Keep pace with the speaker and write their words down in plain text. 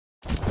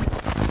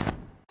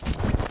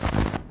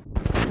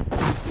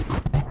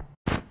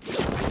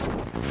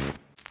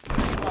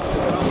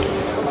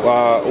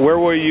Where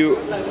will you?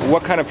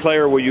 What kind of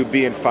player will you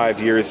be in 5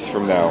 years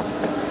from now?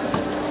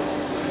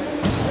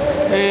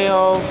 Hey,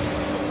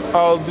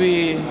 I'll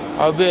be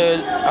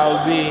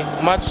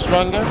much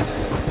stronger.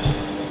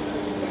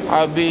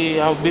 I'll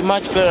be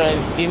much better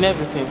in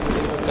everything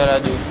that I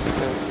do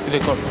in the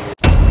court.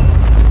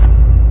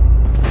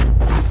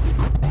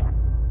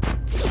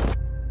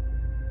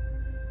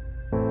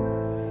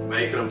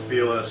 Making them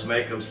feel us,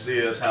 make them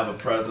see us, have a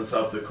presence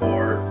up the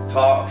court,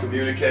 talk,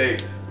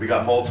 communicate. We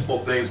got multiple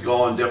things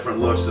going, different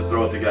looks to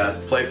throw at the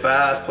guys. Play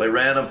fast, play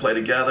random, play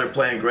together,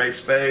 play in great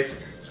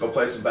space. Let's go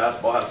play some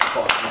basketball, have some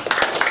fun.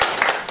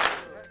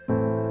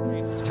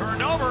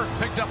 Turned over,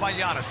 picked up by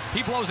Giannis.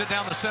 He blows it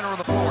down the center of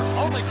the floor.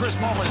 Only Chris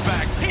Paul is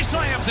back. He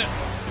slams it.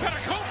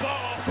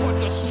 Antetokounmpo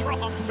with the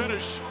strong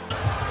finish.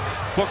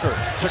 Booker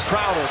to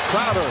Crowder.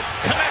 Crowder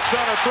connects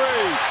on a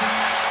three.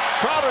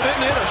 Crowder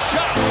didn't hit a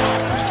shot.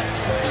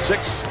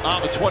 6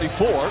 on the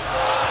 24.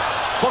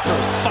 Booker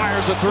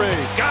fires a three.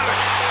 Got it.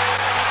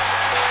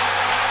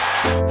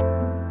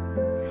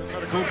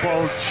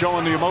 Antetokounmpo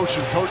showing the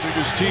emotion, coaching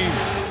his team.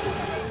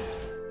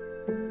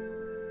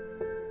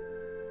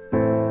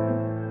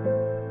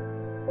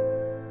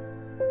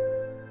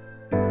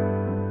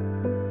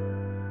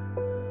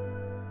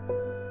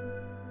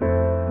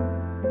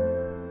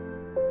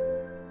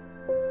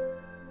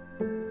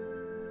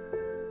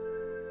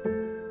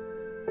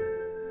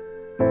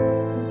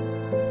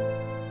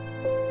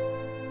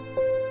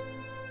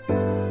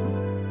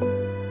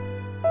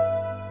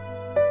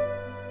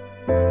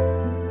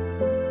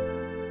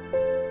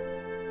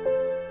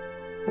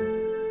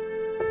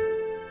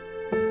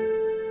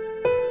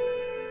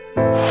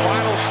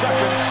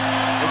 Seconds.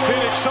 The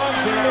Phoenix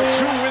Suns are now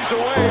 2 wins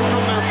away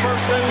from their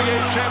first NBA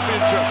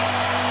championship.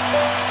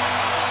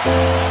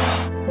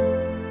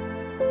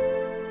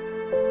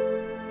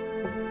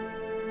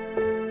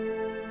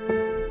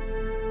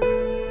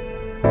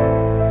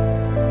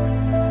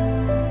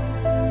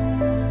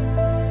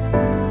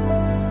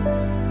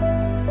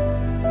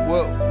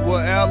 Well,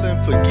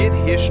 Alan, forget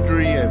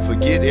history and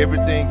forget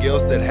everything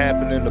else that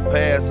happened in the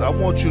past. I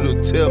want you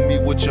to tell me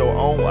what your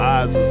own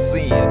eyes are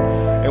seeing.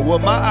 And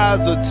what my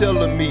eyes are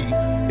telling me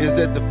is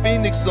that the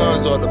Phoenix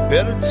Suns are the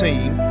better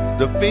team.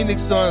 The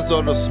Phoenix Suns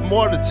are the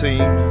smarter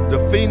team. The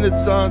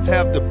Phoenix Suns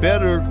have the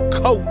better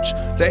coach.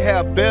 They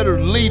have better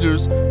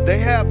leaders. They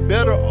have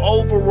better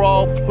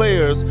overall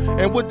players.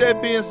 And with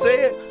that being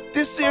said,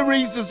 this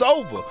series is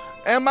over.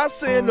 Am I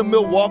saying the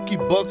Milwaukee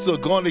Bucks are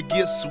going to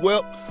get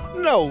swept?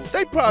 No,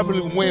 they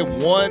probably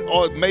win 1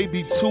 or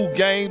maybe 2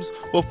 games.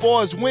 But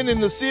far as winning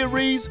the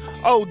series,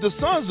 oh, the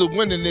Suns are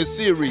winning this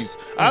series.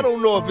 I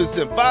don't know if it's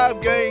in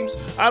 5 games.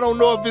 I don't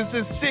know if it's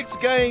in 6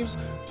 games.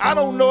 I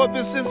don't know if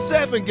it's in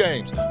 7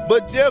 games,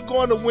 but they're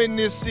going to win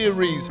this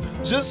series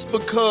just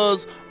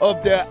because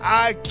of their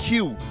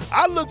IQ.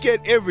 I look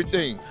at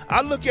everything.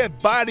 I look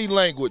at body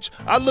language.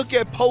 I look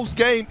at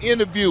post-game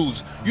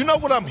interviews. You know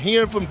what I'm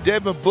hearing from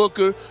Devin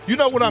Booker? You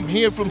know what I'm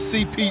hearing from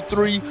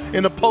CP3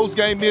 in a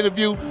post-game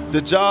interview?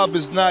 The job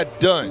is not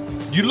done.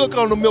 You look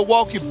on the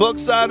Milwaukee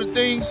Bucks side of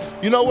things,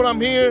 you know what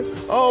I'm hearing?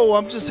 Oh,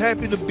 I'm just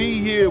happy to be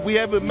here. We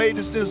haven't made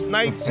it since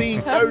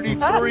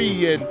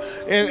 1933,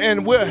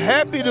 and we're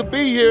happy to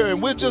be here,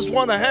 and we just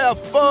want to have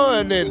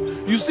fun. And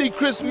you see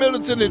Chris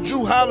Middleton and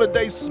Drew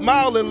Holiday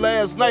smiling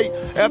last night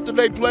after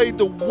they played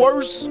the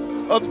worst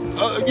of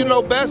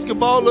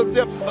basketball of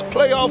their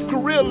playoff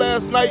career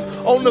last night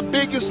on the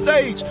biggest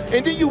stage.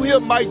 And then you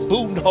hear Mike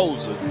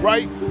Budenholzer,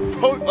 right?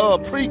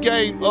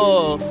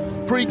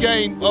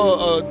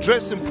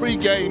 Dressing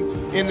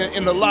pregame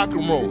in the locker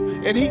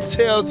room, and he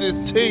tells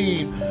his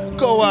team,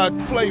 go out,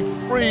 play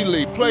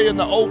freely, play in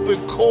the open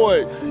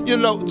court. You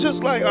know,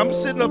 just like I'm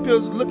sitting up here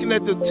looking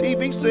at the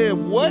TV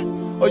saying, what?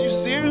 Are you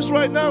serious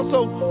right now?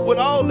 So with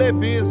all that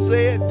being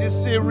said, this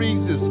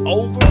series is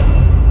over.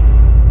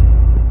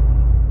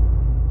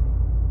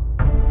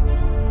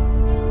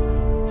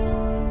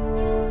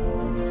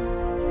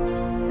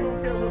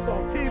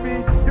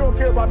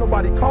 About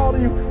nobody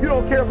calling you. You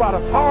don't care about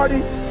a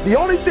party. The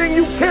only thing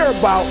you care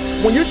about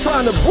when you're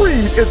trying to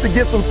breathe is to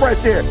get some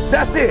fresh air.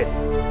 That's it.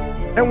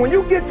 And when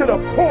you get to the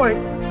point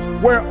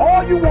where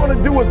all you want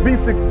to do is be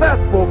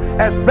successful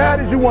as bad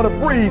as you want to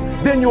breathe,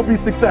 then you'll be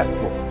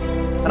successful.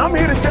 And I'm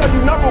here to tell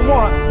you, number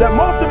one, that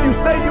most of you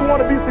say you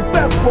want to be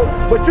successful,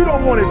 but you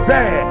don't want it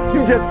bad.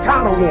 You just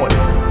kind of want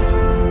it.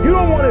 You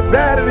don't want it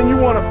badder than you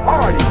want to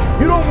party.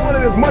 You don't want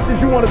it as much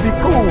as you want to be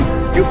cool.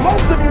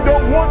 Most of you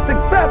don't want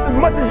success as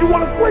much as you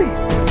want to sleep.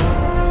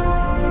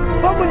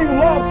 Some of you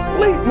love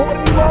sleep more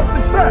than you love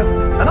success.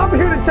 And I'm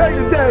here to tell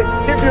you today,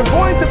 if you're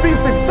going to be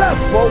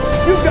successful,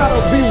 you got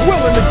to be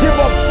willing to give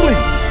up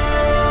sleep.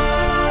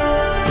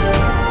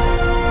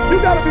 You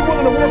got to be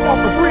willing to work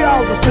off for 3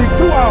 hours of sleep,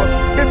 2 hours.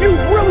 If you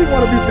really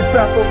want to be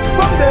successful,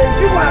 some days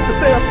you might have to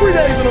stay up 3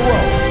 days in a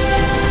row.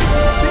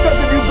 Because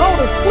if you go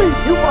to sleep,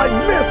 you might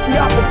miss the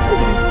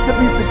opportunity to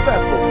be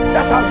successful.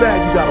 That's how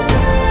bad you gotta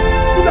work.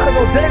 You gotta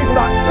go days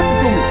without, listen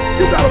to me,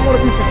 you gotta want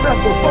to be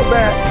successful so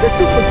bad that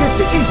you forget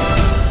to eat.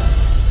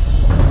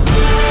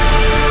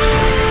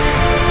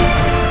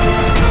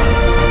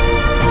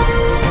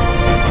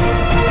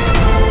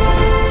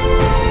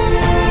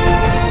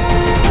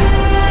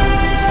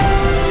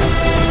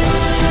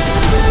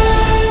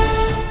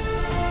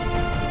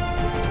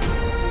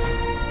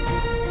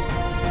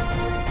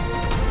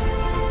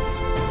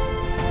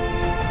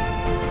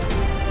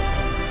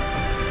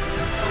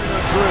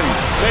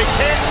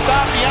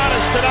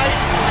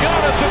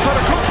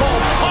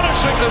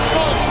 the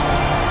Suns.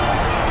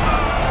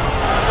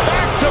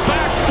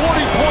 Back-to-back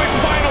 40-point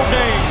final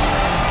game.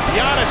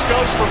 Giannis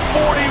goes for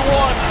 41,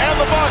 and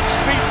the Bucks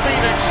beat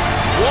Phoenix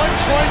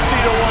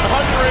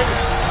 120-100.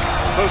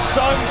 The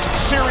Suns'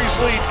 series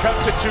lead cut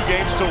to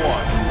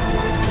 2-1.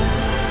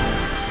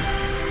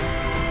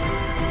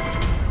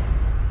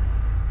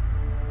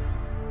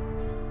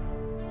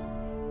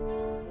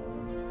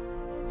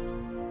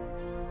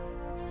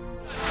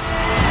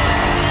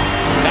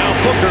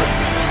 Booker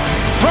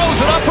throws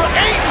it up for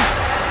Ayton.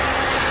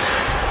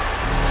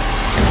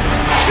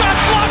 Shot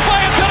blocked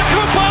by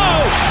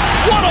Antetokounmpo.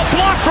 What a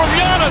block from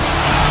Giannis.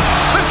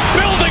 This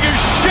building is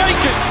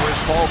shaking.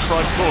 Chris Paul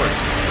front court.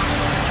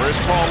 Chris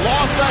Paul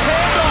lost the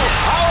handle.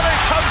 Holiday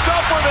comes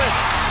up with it.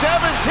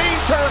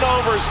 17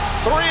 turnovers.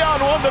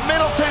 3-on-1 to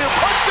Middleton, who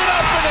puts it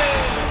up and in.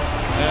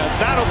 And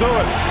that'll do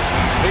it.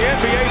 The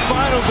NBA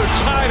Finals are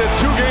tied at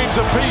 2 games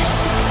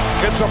apiece.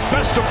 It's a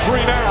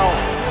best-of-3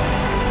 now.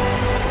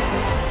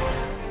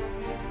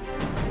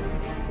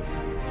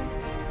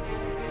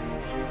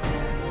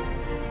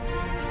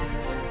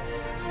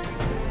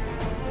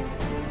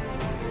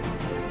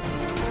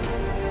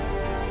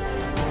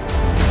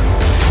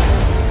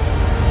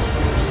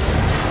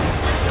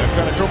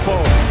 Antetokounmpo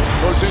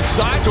goes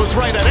inside to his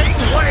right at 8,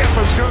 and layup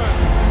is good.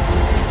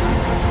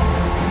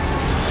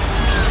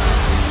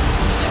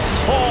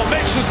 Paul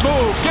makes his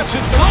move, gets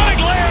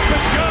inside, layup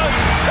is good.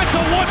 It's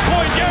a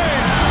 1-point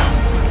game.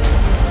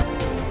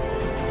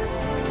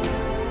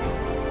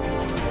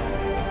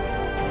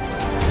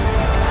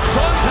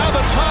 Suns have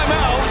a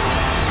timeout,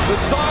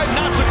 decide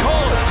not to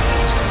call it.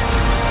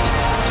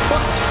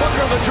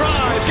 Booker the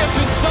drive, gets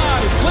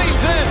inside,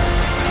 leads in,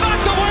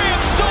 knocked away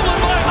and stolen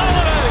by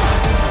Holiday.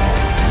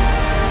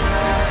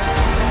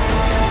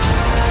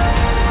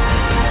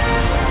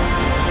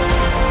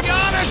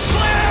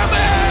 Slam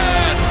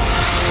it!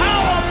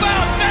 How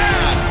about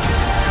that?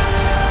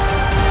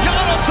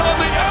 Giannis on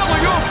the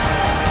alley-oop.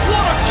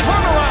 What a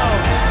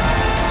turnaround!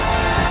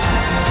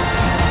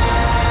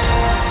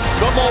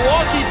 The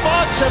Milwaukee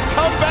Bucks have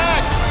come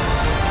back.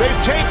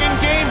 They've taken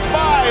Game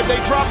 5.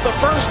 They dropped the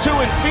first 2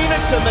 in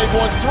Phoenix, and they've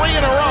won 3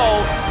 in a row.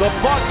 The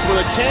Bucks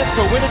with a chance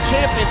to win a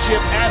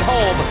championship at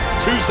home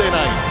Tuesday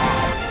night.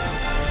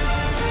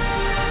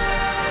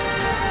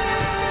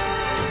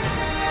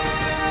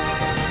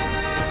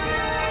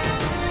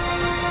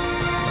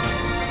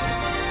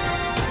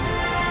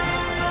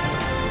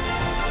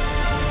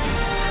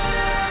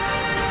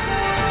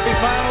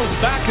 Finals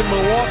back in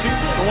Milwaukee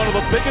for one of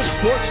the biggest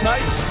sports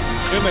nights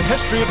in the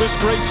history of this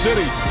great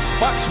city.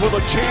 Bucks with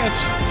a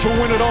chance to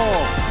win it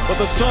all, but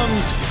the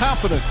Suns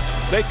confident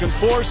they can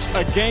force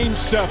a Game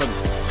 7.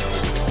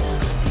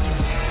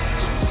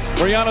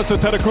 For Giannis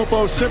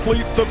Antetokounmpo,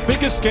 simply the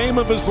biggest game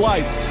of his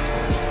life.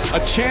 A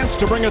chance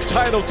to bring a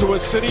title to a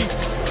city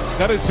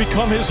that has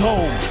become his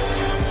home.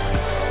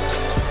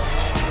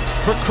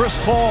 For Chris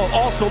Paul,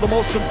 also the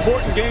most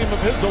important game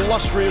of his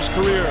illustrious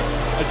career.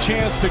 A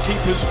chance to keep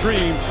his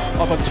dream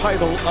of a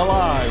title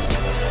alive.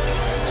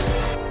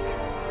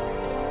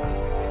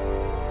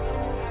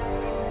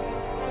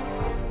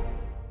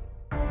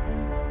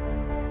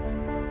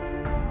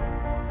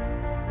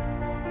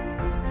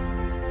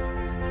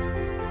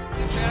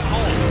 At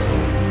home.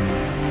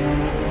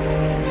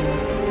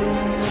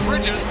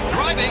 Bridges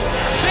driving,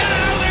 sent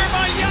out there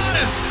by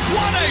Giannis.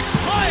 What a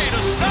play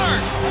to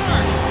start.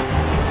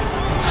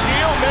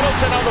 Steal,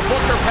 Middleton on the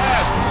Booker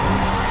pass.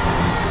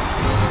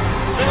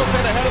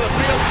 Middleton ahead of the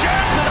field.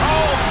 Jackson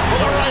home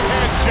with a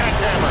right-hand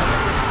jackhammer.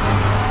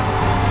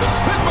 The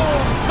spin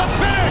move, the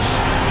finish.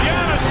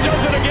 Giannis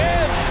does it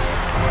again.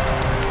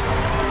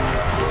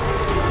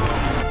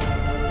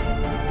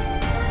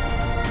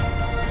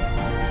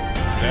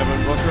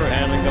 Devin Booker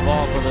handling the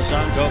ball for the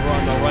Suns over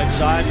on the right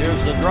side.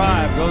 Here's the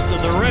drive, goes to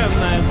the rim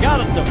and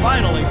got it to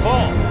finally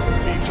fall.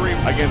 P3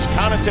 against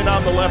Connaughton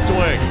on the left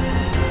wing.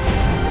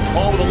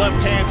 Paul with a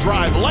left-hand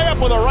drive.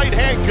 Layup with a right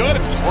hand, good.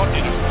 What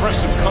an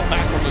impressive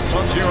comeback from the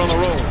Suns here on the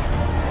road.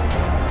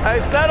 Hey,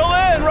 settle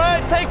in,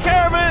 right? Take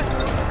care of it.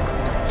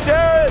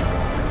 Share it.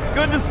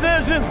 Good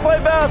decisions.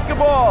 Play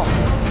basketball.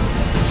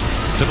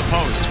 To the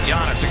post.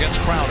 Giannis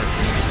against Crowder.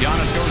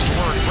 Giannis goes to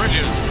work.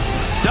 Bridges.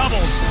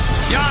 Doubles.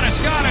 Giannis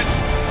got it.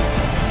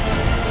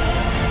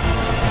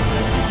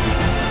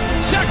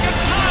 Second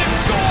time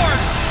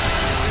scored.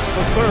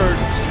 The third,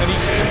 and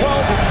he's 12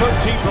 of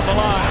 13 from the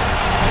line.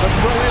 The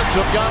brilliance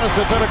of Giannis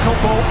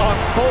Antetokounmpo on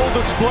full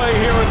display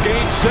here in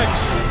Game 6.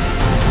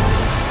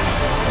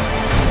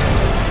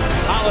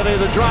 Holiday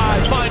the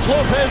drive, finds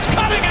Lopez,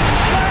 cutting and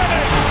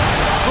slamming!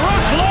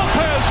 Brook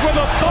Lopez with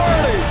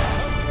authority!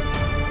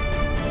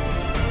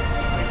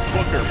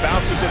 Booker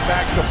bounces it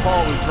back to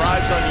Paul, who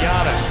drives on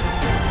Giannis.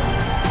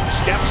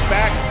 Steps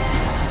back.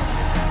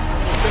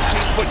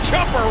 15-foot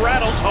jumper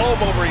rattles home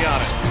over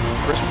Giannis.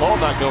 Chris Paul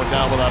not going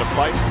down without a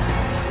fight.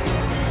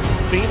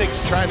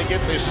 Phoenix trying to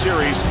get this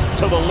series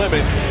to the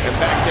limit and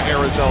back to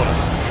Arizona.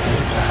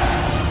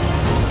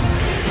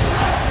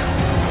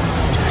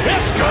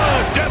 It's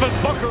good! Devin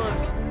Booker!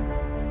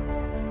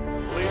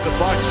 Lead the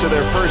Bucks to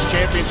their first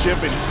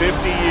championship in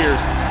 50 years.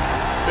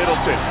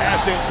 Middleton,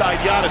 pass inside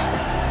Giannis.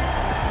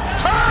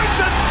 Turns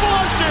and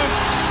flushes!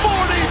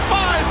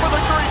 45 for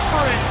the Greek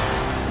Freak!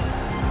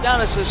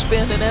 Giannis has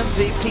been an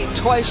MVP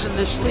twice in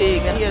this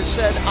league, and he has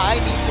said, I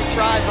need to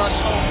drive us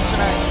home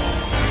tonight.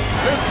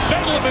 There's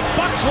bedlam in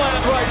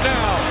Bucksland right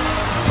now.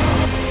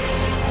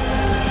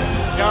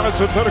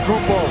 Giannis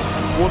Antetokounmpo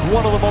with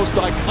one of the most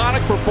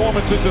iconic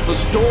performances in the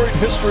storied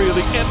history of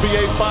the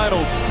NBA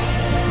Finals.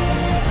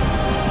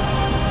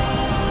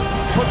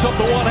 Puts up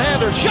the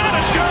one-hander. Shot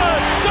is good.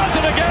 Does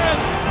it again.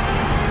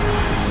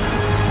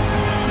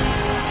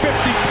 50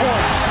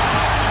 points.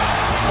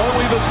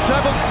 Only the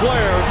 7th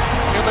player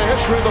in the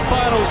history of the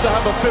Finals to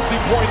have a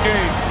 50-point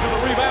game. To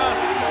the rebound.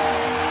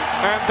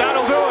 And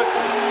that'll do it.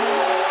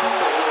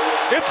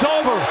 It's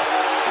over.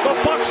 The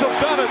Bucks have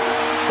done it.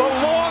 The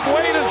long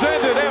wait has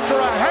ended after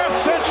a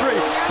half-century.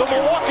 The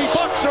Milwaukee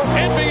Bucks are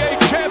NBA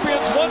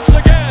champions once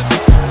again.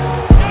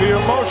 The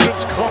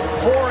emotions come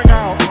pouring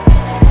out.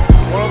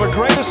 One of the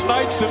greatest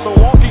nights in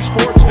Milwaukee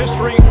sports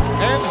history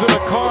ends in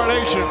a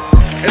coronation.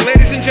 And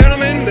ladies and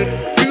gentlemen, the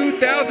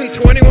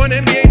 2021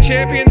 NBA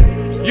champions,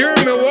 your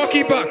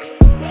Milwaukee Bucks.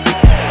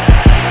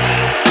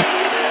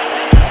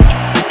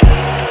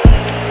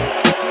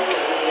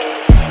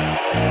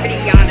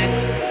 Giannis,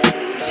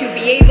 to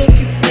be able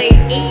to play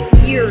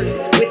 8 years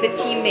with a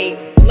teammate,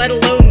 let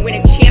alone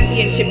win a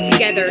championship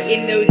together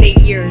in those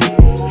 8 years,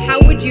 how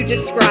would you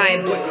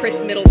describe what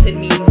Chris Middleton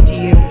means to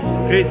you?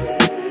 Chris,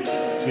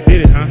 you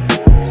did it, huh?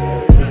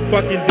 You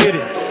fucking did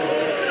it.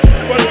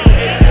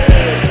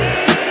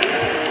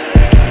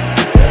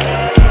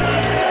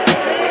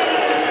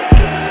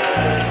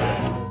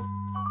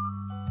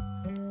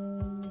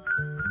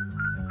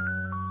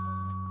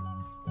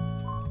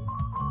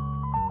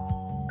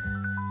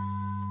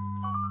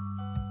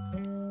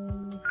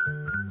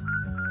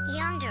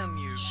 Younger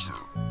music.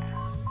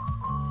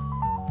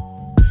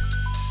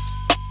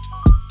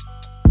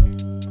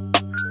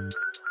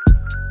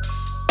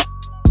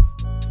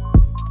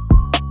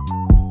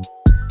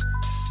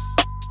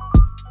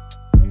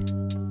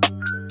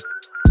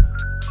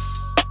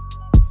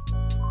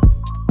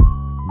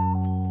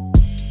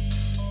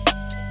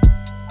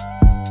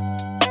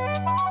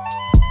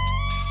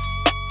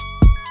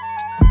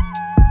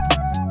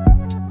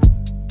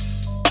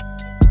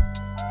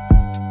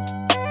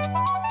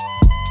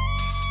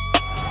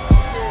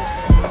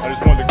 I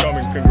just wanted to come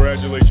and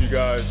congratulate you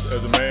guys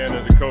as a man,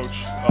 as a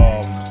coach.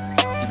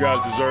 You guys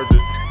deserved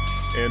it,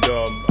 and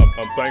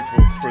I'm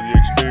thankful for the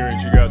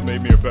experience. You guys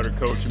made me a better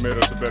coach. You made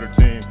us a better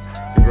team.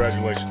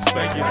 Congratulations.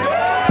 Thank you.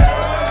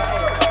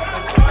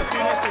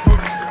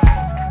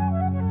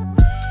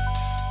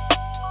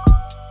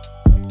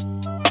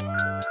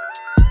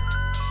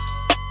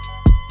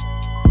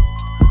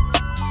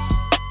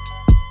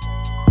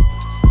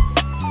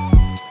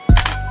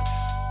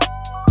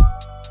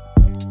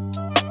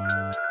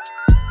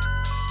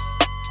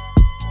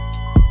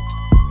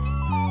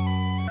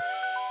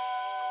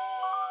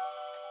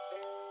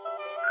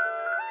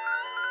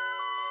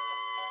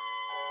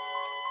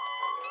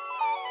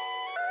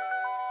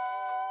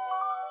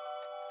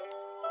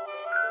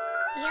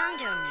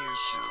 Younger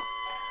music.